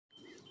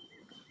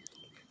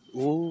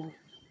Ooh,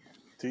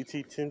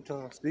 TT 10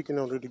 times. Speaking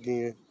on it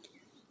again.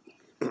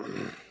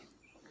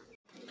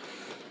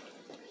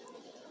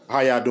 How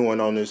y'all doing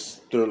on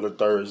this thriller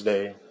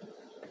Thursday?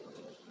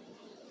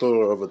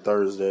 Thriller of a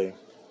Thursday.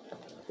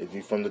 If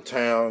you from the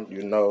town,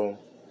 you know,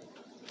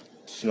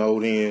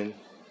 snowed in,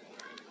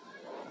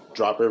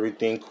 drop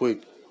everything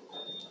quick.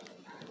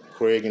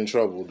 Craig in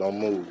trouble, don't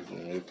move,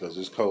 because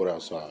it's cold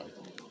outside.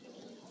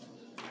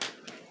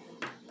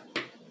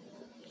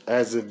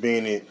 As it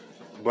being it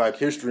Black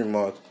History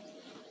Month,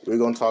 we're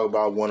going to talk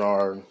about one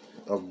of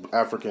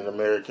African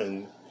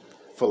American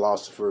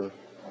philosopher,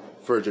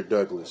 Frederick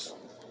Douglass,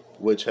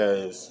 which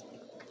has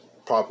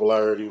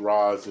popularity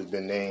rise has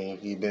been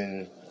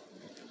named.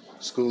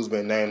 Schools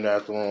been named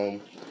after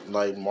him,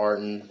 like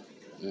Martin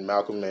and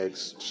Malcolm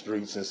X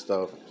streets and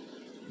stuff.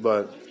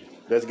 But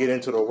let's get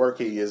into the work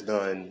he has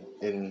done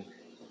in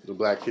the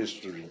Black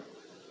history,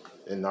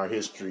 in our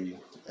history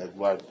as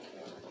black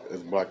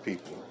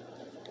people.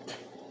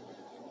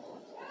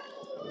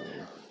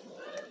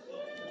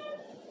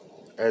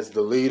 As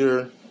the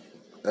leader,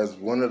 as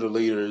one of the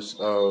leaders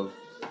of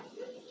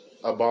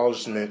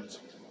abolishment,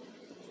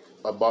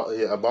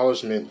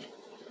 abolishment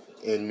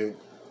in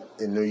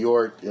New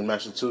York and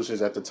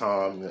Massachusetts at the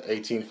time in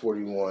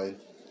 1841,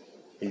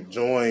 he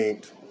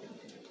joined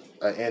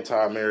an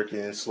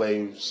anti-American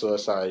slave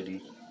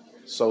society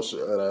in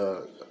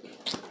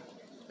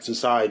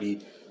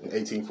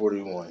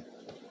 1841,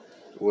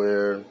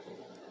 where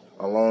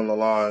along the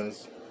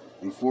lines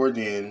before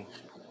then,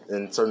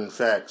 in certain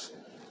facts,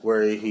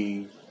 where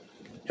he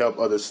helped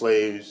other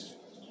slaves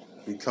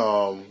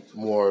become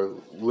more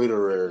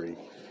literary.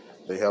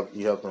 He helped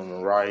them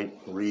to write,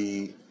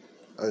 read,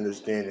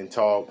 understand, and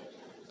talk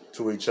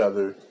to each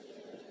other.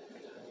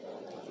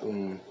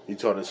 He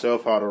taught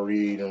himself how to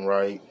read and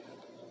write.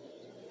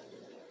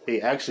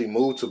 He actually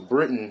moved to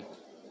Britain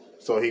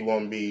so he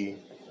won't be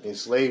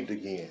enslaved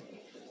again,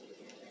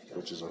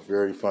 which is a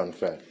very fun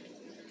fact.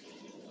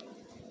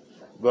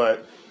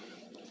 But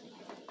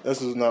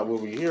this is not what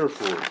we're here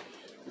for,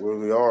 where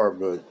we are,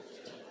 but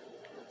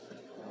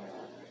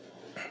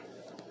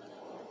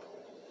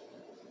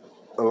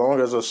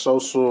along as a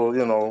social,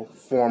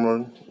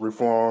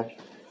 reform,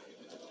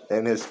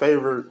 and his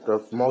favorite,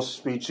 the most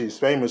speech he's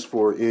famous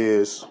for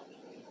is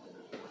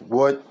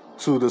what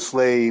to the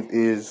slave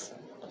is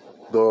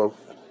the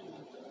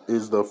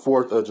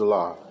 4th of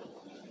July.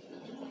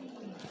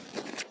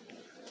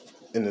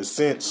 In a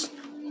sense,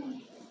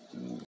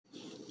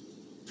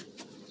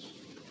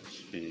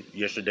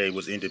 yesterday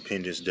was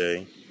Independence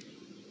Day.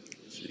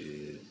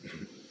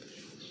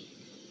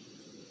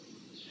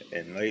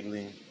 And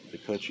lately, the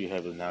country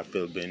has not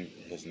been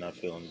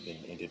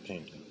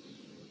independent.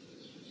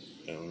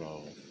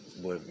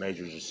 With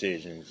major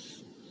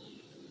decisions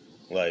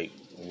like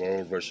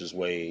Roe versus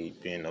Wade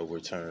being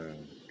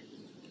overturned,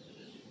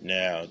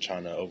 now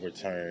trying to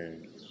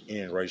overturn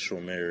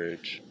interracial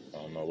marriage. I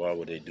don't know why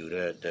would they do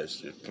that.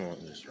 That's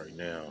pointless right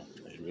now.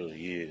 It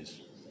really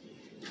is.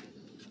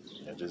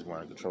 I just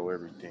want to control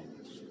everything,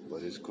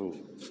 but it's cool.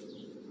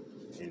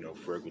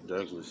 Frederick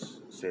Douglass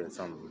said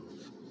something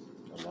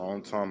a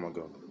long time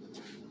ago.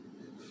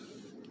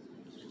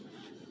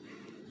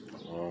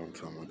 A long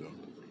time ago.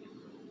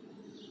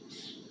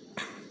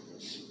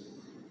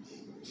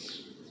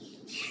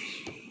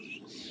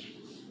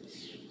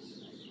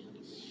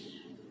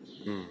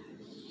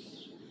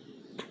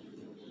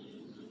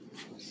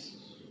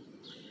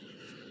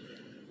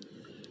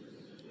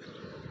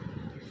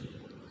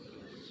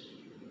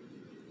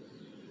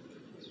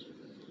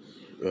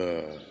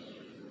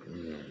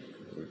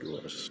 Where do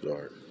I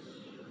start?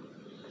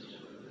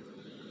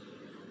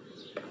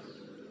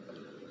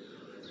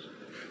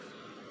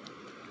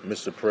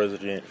 Mr.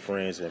 President,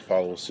 friends, and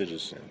fellow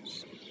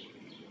citizens.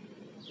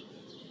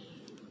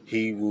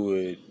 He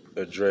would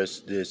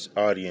address this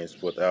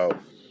audience without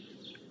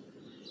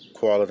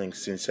quelling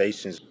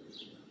sensations.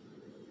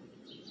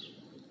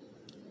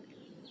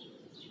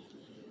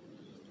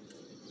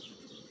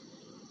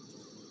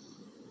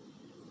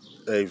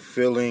 A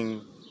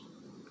feeling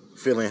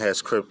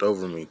has crept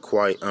over me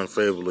quite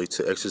unfavorably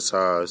to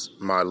exercise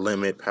my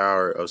limited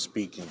power of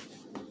speaking.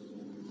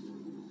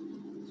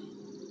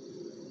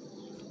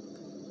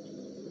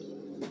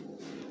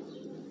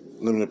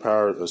 Limited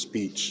power of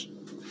speech.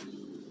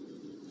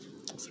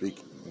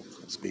 Speaking.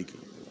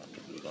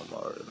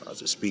 I was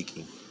just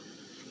speaking.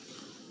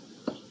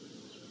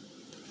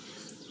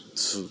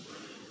 So,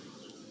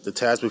 the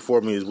task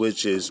before me,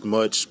 which is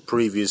much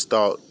previous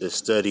thought is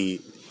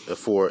studied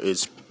for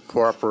its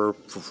proper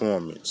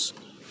performance.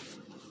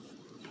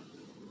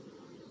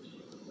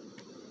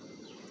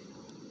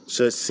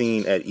 Such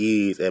seen at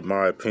ease at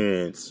my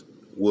appearance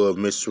will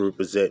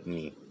misrepresent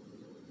me.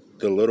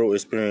 The little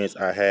experience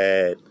I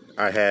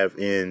have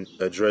in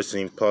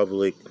addressing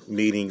public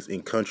meetings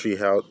in country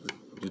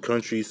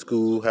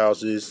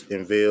schoolhouses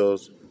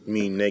avails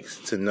me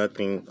next to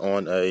nothing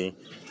on a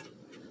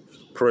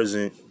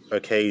present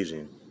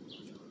occasion.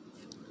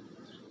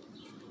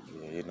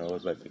 Yeah,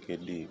 it's about to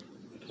get deep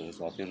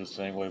because I feel the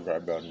same way right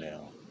about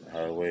now.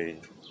 How the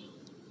way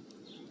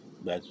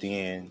back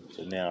then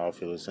to now, I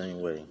feel the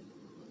same way.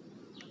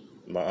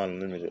 My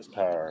unlimited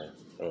power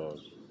of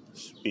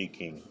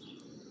speaking,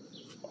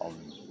 um,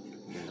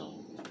 you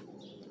know,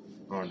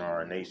 on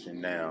our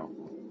nation now,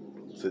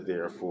 to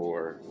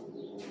therefore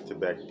to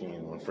back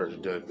then when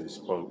Frederick Douglas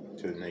spoke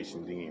to the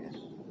nation then.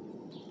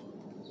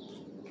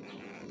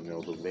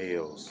 The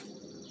veils.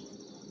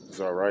 It's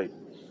all right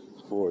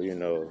for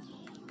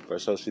for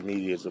social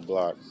media to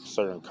block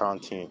certain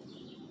content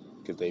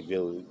because they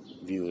view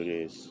it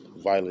as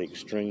violent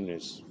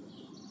extremists,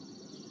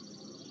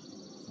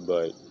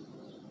 but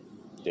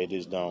they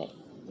just don't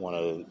want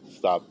to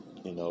stop,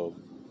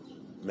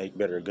 make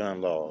better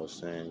gun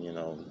laws. And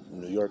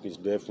New York is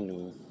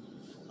definitely,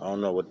 I don't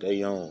know what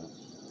they own.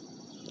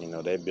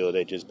 That bill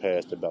they just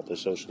passed about the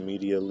social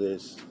media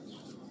list,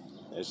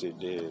 that shit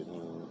dead.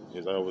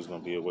 There's always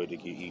gonna be a way to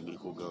get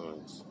illegal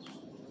guns,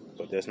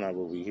 but that's not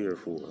what we're here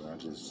for. I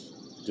just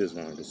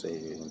wanted to say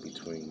it in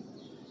between.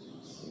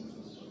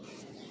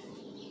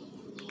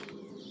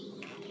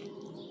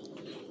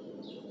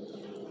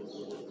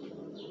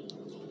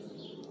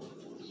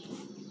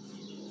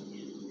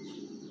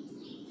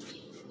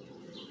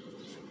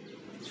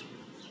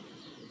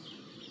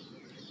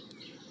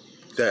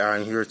 That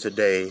I'm here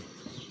today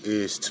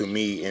is to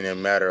me in a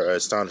matter of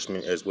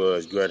astonishment as well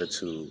as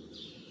gratitude.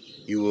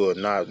 You will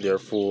not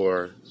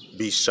therefore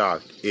be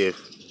shocked if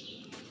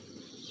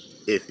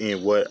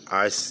in what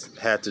I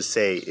have to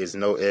say is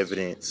no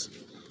evidence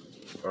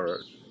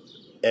or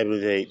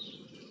evident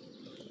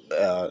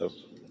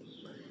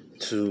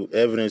to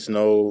evidence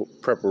no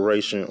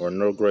preparation or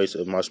no grace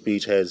of my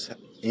speech has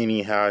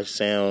any high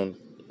sound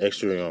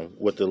exterium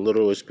with the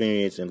little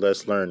experience and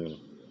less learning.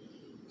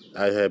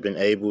 I have been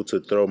able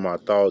to throw my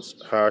thoughts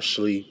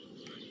harshly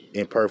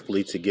and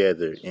perfectly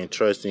together and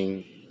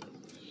to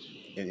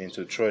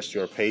trust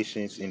your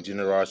patience and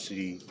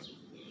generosity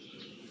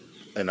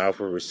and I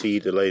will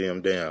proceed to lay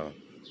them down.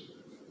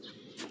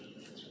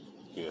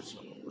 Yes,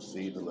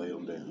 proceed to lay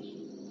them down.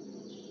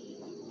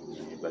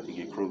 It's about to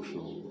get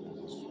crucial.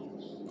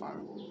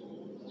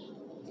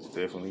 It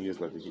definitely is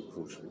about to get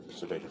crucial.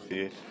 Today the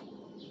 5th,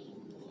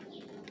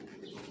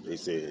 they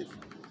said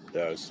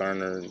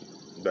Cerner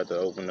about to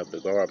open up the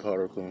guard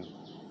protocol.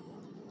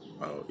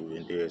 Oh, he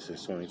been dead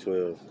since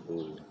 2012.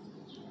 Ooh,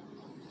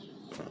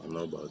 I don't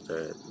know about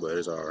that, but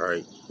it's all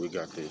right. We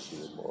got this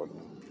shit,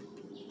 Baltimore.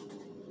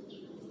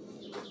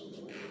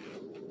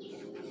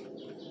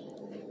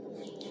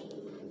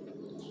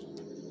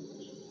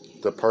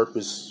 The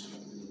purpose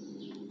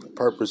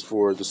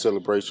for the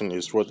celebration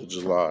is 4th of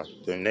July,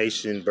 the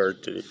nation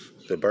birthday,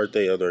 the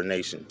birthday of their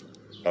nation,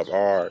 of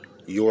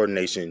your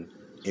nation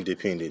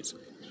independence,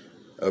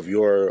 of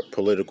your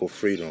political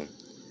freedom.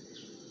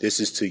 This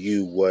is to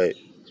you what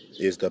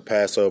is the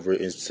Passover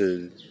is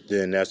to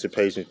the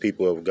emancipation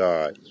people of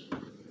God,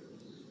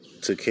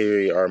 to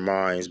carry our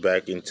minds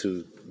back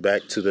to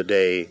the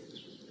day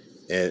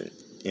and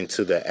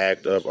into the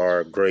act of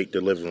our great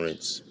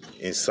deliverance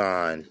and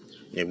sign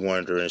and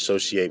wonder and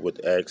associate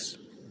with acts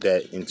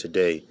that in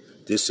today.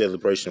 This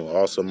celebration will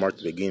also mark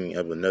the beginning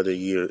of another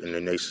year in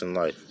the nation's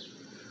life,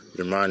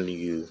 reminding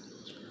you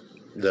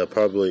the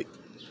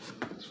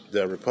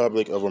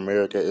Republic of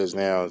America is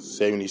now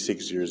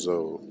 76 years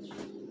old.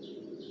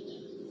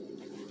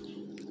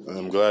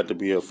 I'm glad to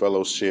be a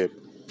fellowship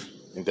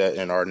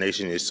and our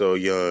nation is so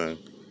young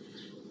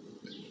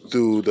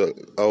through the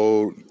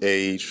old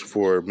age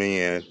for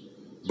man,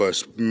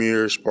 but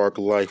mere spark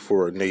of life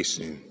for a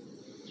nation.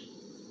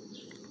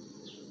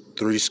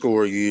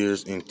 70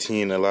 years and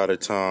 10 a lot of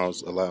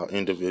times allow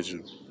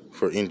individual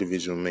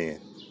man.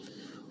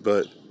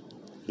 But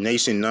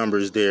nation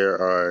numbers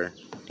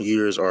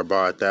years are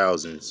by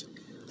thousands.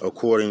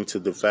 According to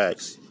the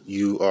facts,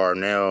 you are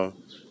now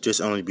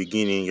just only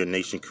beginning your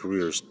nation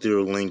career,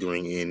 still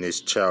lingering in this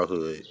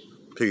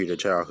period of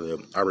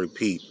childhood. I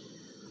repeat,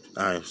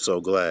 I am so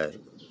glad.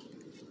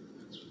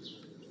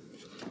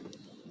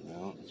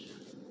 Well,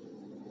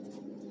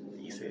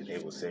 he said they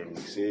were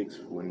 76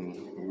 when he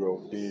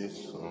wrote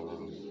this.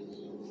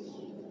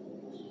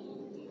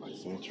 Like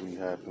century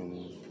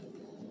happened.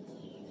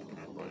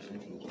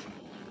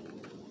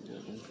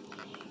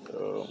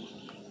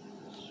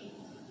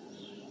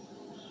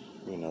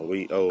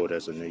 We old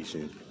as a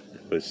nation,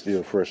 but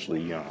still freshly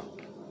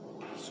young.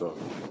 So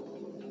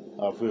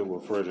I feel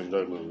what Frederick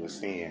Douglas was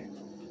saying,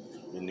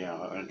 and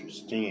now I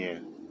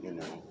understand.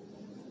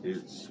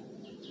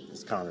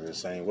 It's kind of the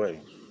same way.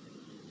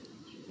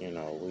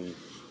 We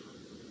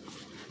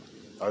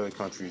other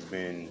countries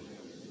been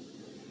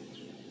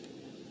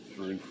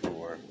free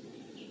for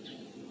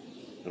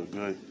a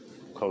good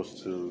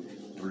close to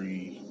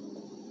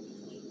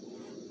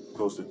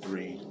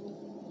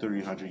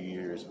 300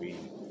 years. We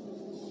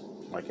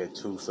like at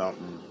 2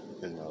 something.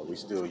 We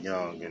still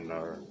young and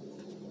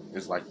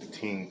it's like the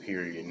teen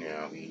period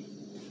now. We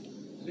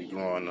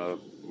growing up.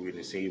 We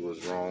didn't see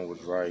what's wrong,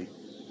 what's right.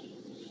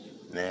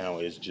 Now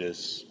it's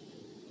just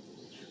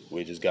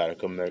we just gotta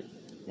commit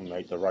and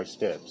make the right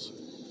steps.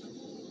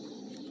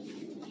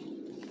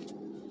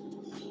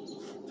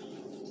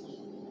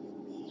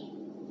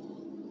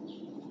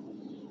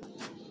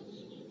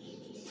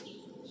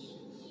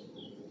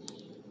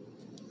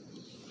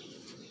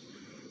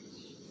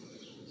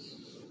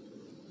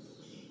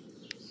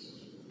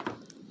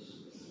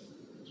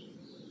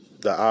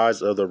 The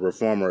eyes of the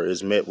reformer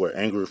is met with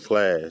angry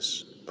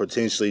flash,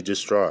 potentially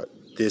distraught.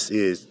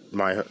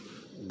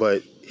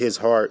 But his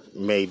heart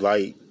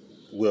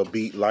will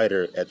beat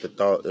lighter at the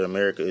thought that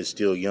America is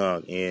still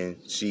young and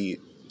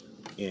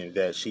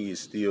that she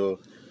is still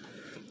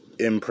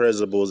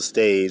impressible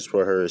stage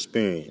for her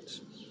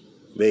experience.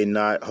 May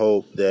not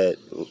hope that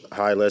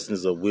high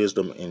lessons of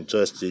wisdom and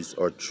justice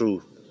or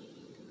truth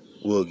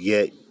will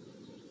yet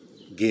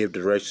give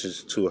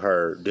directions to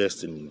her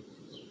destiny.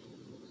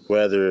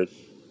 Whether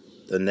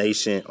the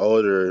nation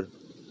older,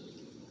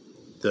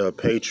 the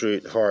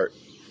patriot heart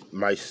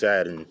might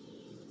sadden,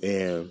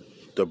 and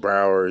the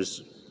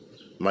browers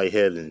might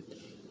heaven.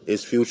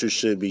 Its future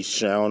should be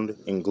shrouded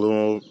in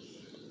gloom,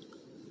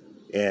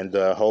 and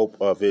the hope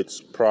of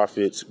its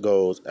prophets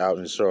goes out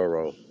in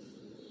sorrow.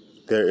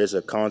 There is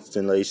a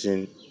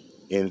constellation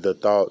in the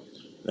thought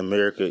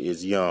America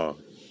is young.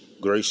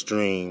 Great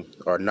streams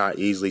are not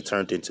easily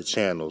turned into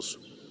channels,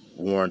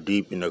 worn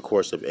deep in the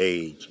course of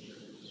age.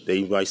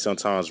 They might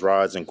sometimes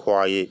rise in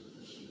quiet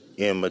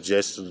and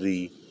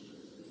majestically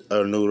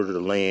neuter the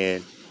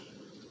land,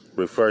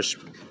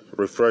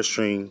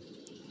 refreshing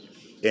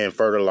and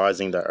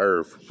fertilizing the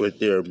earth with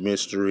their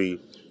mystery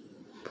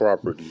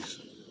properties.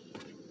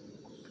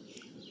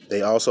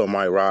 They also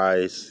might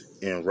rise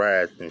in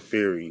wrath and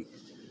fury,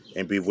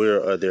 and beware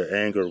of their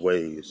anger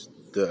waves,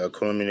 the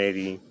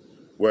accumulating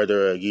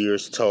weather of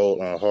years told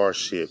on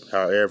hardship,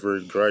 however,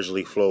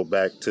 gradually flow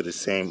back to the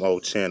same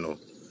old channel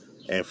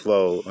and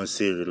flow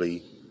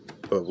unceasingly,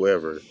 but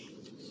wherever.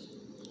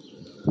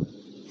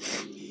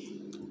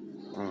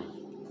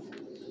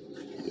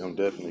 Yeah, I'm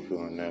definitely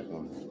feeling that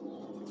one.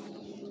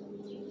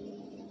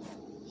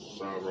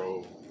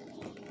 Sorrow,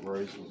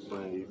 grace, and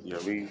slave. Yeah,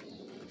 we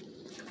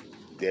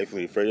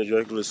definitely. Frederick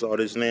Douglas saw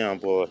this now,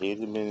 boy. He'd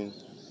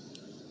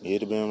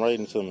have been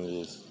writing some of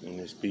this in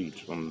his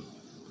speech on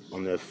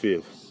that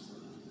 5th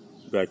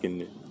back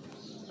in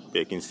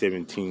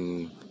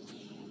 17.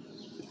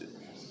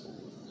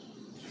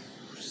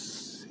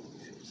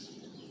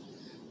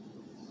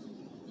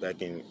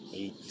 Back in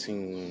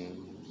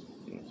 18.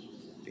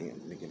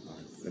 Damn,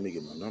 let me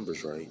get my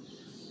numbers right.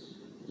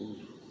 Ooh,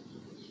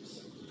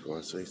 before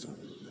I say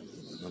something, let me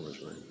get my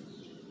numbers right.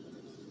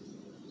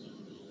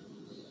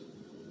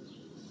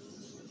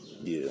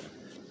 Yeah.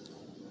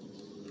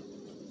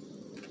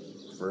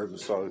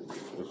 Ferguson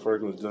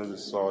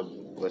Douglas saw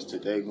what's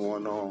today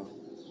going on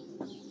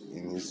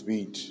in his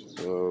speech.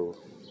 4th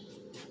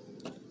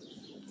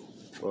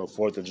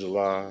of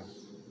July.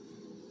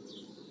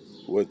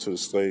 Went to the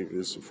slave.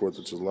 It's the 4th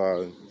of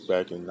July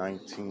back in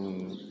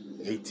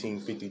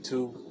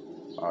 1852.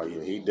 Oh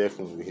yeah, he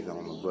definitely hit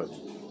on the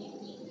button.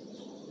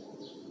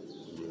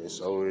 Yeah,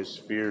 so his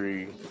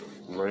fury,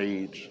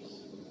 rage,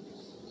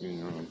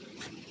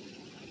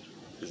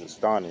 is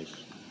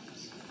astonished.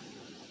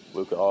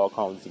 We could all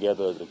come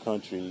together as a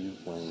country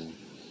when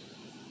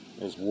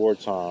it's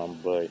wartime,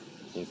 but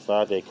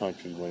inside that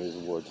country when it's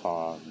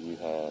wartime, you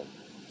have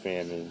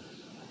famine,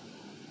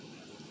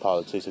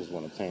 politicians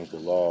want to change the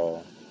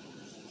law,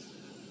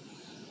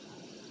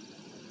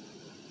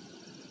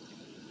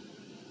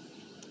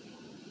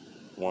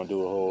 want to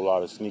do a whole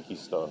lot of sneaky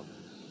stuff.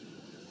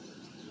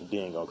 They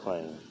ain't gonna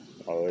claim,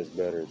 oh, it's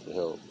better to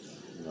help.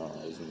 No,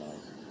 it's not.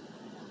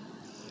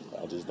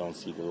 I just don't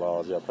see the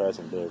laws y'all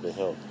passing better to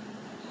help.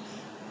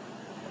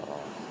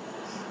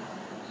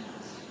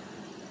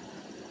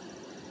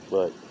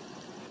 But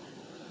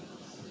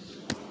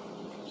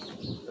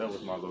that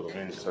was my little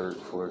insert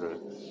for the,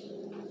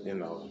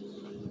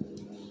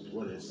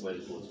 what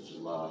enslaved 4th of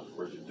July.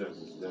 Frederick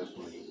Douglas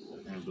definitely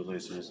an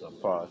abolitionist,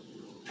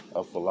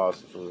 a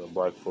philosopher, a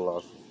black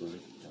philosopher,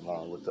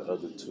 along with the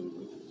other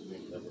two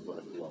other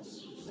black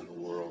philosophers in the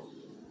world.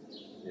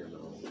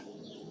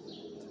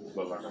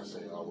 But like I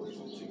say, always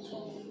on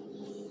TikTok.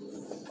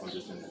 I'm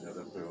just in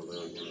another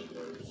parallel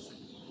universe,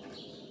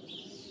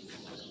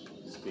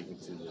 speaking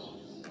to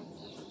y'all.